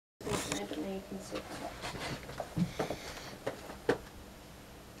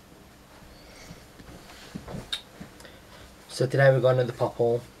So today we've got another pop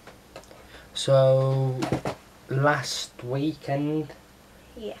haul. So last weekend,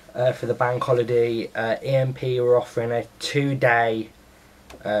 for the bank holiday, EMP were offering a two-day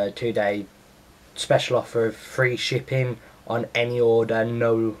special offer of free shipping on any order,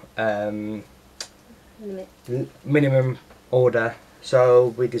 no minimum order. So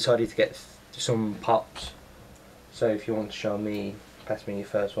we decided to get some pops. So if you want to show me, pass me your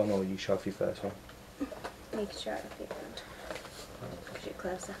first one, or will you show off your first one? You can show it off your front. Push it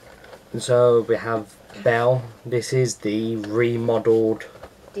closer. So we have Belle. This is the remodelled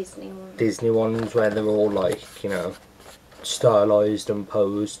Disney ones where they're all like, you know, stylised and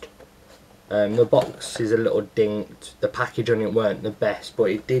posed. The box is a little dinked. The package on it weren't the best, but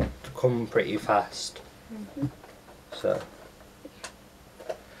it did come pretty fast. So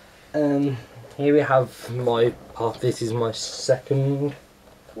here we have my pop. This is my second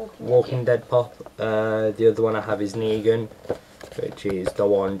Walking Dead pop. The other one I have is Negan, which is the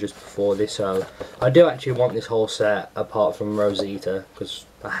one just before this. So I do actually want this whole set apart from Rosita, because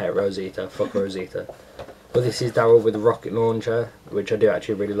I hate Rosita, fuck Rosita. But this is Daryl with the rocket launcher, which I do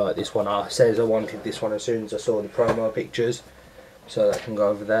actually really like this one. I says I wanted this one as soon as I saw the promo pictures, so that can go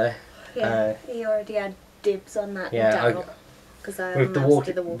over there. Yeah, he already had dibs on that. Yeah, because I with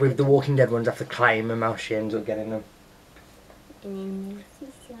the Walking Dead ones, I have to claim them how she ends up getting them. And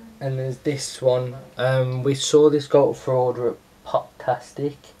there's this one. We saw this go up for order at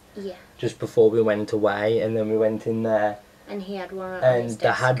Poptastic. Yeah. Just before we went away, and then we went in there. And he had one on and his they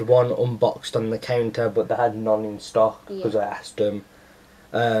desk. had one unboxed on the counter, but they had none in stock because I asked them.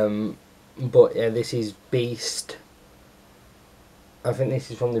 But yeah, this is Beast. I think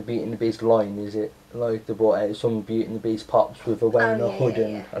this is from the Beauty and the Beast line, is it? Like they brought out some Beauty and the Beast pops with a wearing a hood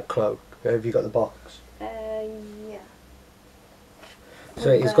and a cloak. Have you got the box? Yeah. So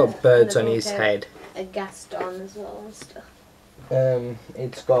it's got birds on his head. A Gaston as well and stuff.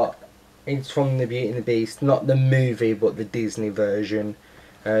 It's from the Beauty and the Beast, not the movie, but the Disney version.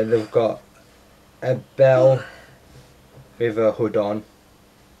 They've got a Belle with a hood on,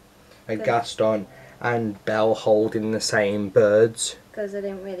 a Gaston, and Belle holding the same birds. Because I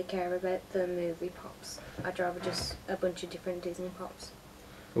didn't really care about the movie pops. I'd rather just a bunch of different Disney pops.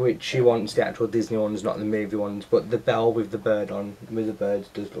 Which she wants the actual Disney ones, not the movie ones. But the Belle with the bird on, with the birds,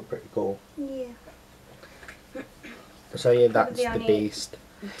 does look pretty cool. Yeah. So yeah, that's the Beast.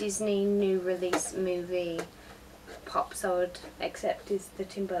 Disney new release movie pops I would accept is the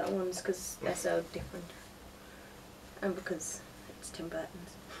Tim Burton ones because they're so different, and because it's Tim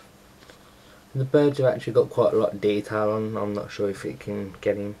Burton's. The birds have actually got quite a lot of detail on. I'm not sure if it can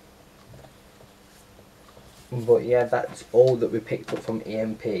get in. But yeah, that's all that we picked up from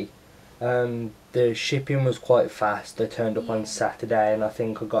EMP. The shipping was quite fast. They turned up on Saturday, and I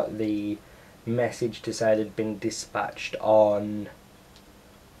think I got the message to say they'd been dispatched on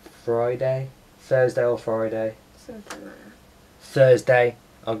Thursday or Friday. Something like that. Thursday,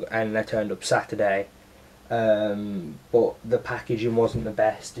 and they turned up Saturday. But the packaging wasn't the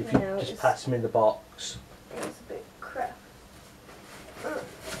best. If you just pass me the box. It was a bit crap.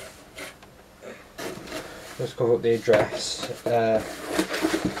 Let's cover up the address.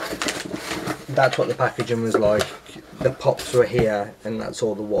 That's what the packaging was like. The pops were here, and that's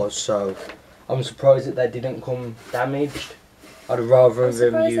all there was. So I'm surprised that they didn't come damaged. I'd rather have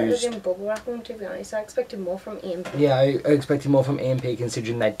them used. I was in bubble wrap, to be honest. I expected more from EMP. Yeah, I expected more from EMP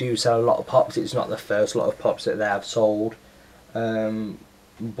considering they do sell a lot of pops. It's not the first lot of pops that they have sold.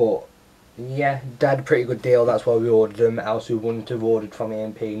 But yeah, they had a pretty good deal. That's why we ordered them. Else we wouldn't have ordered from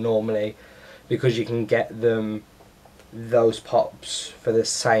EMP normally, because you can get those pops for the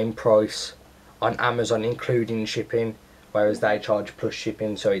same price on Amazon, including shipping, whereas they charge plus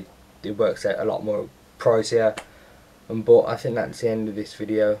shipping, so it works out a lot more pricier. But I think that's the end of this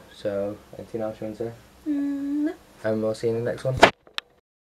video, so anything else you want to say? No. And we'll see you in the next one.